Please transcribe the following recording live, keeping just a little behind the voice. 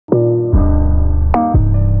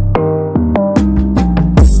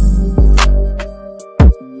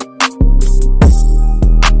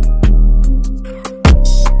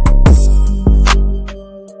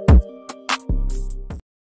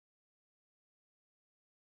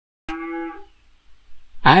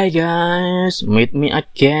Hi guys, meet me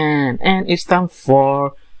again, and it's time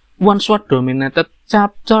for One Sword Dominated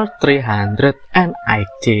chapter 318.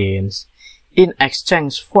 In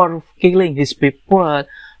exchange for killing his people,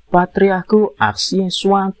 Patriarchu asks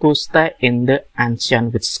Yeshuan to stay in the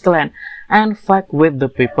Ancient Witch clan and fight with the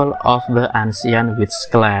people of the Ancient Witch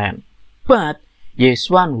clan. But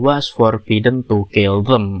Yeshuan was forbidden to kill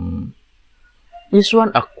them.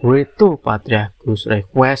 Yeshuan agreed to Patriarchu's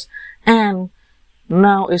request and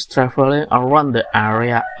now is traveling around the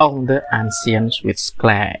area of the Ancient Witch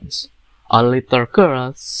clans. A little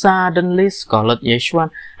girl suddenly scolded Yeshuan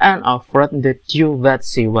and offered the dew that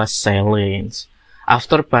she was selling.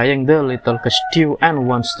 After buying the little stew and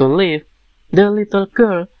wants to leave, the little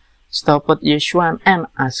girl stopped Yeshuan and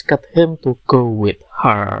asked him to go with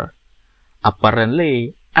her.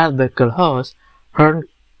 Apparently, at the girl's house,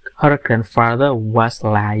 her grandfather was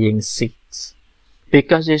lying sick.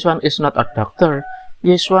 Because Yeshuan is not a doctor,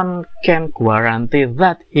 Yeshuan can guarantee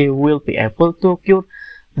that he will be able to cure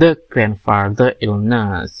the grandfather's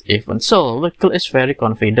illness. Even so, the girl is very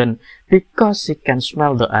confident because she can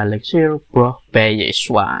smell the elixir brought by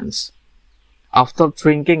Yeshuan. After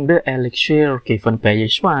drinking the elixir given by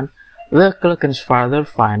Yeshuan, the girl's grandfather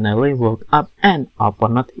finally woke up and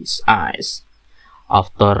opened his eyes.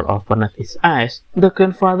 After opening his eyes, the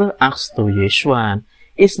grandfather asked to Yeshuan,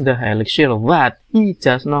 "Is the elixir that he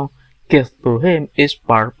just now gave to him is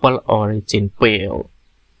purple origin pill?"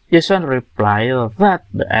 Yeshuan replied that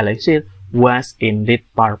the elixir was indeed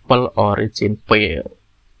purple origin pill.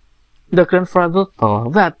 The grandfather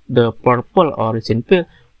thought that the purple origin pill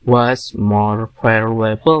was more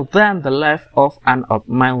valuable than the life of an old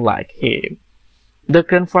man like him. The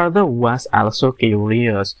grandfather was also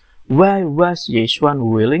curious. Why was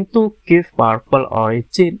Yeshuan willing to give purple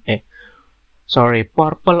origin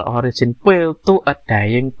pill to a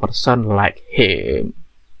dying person like him?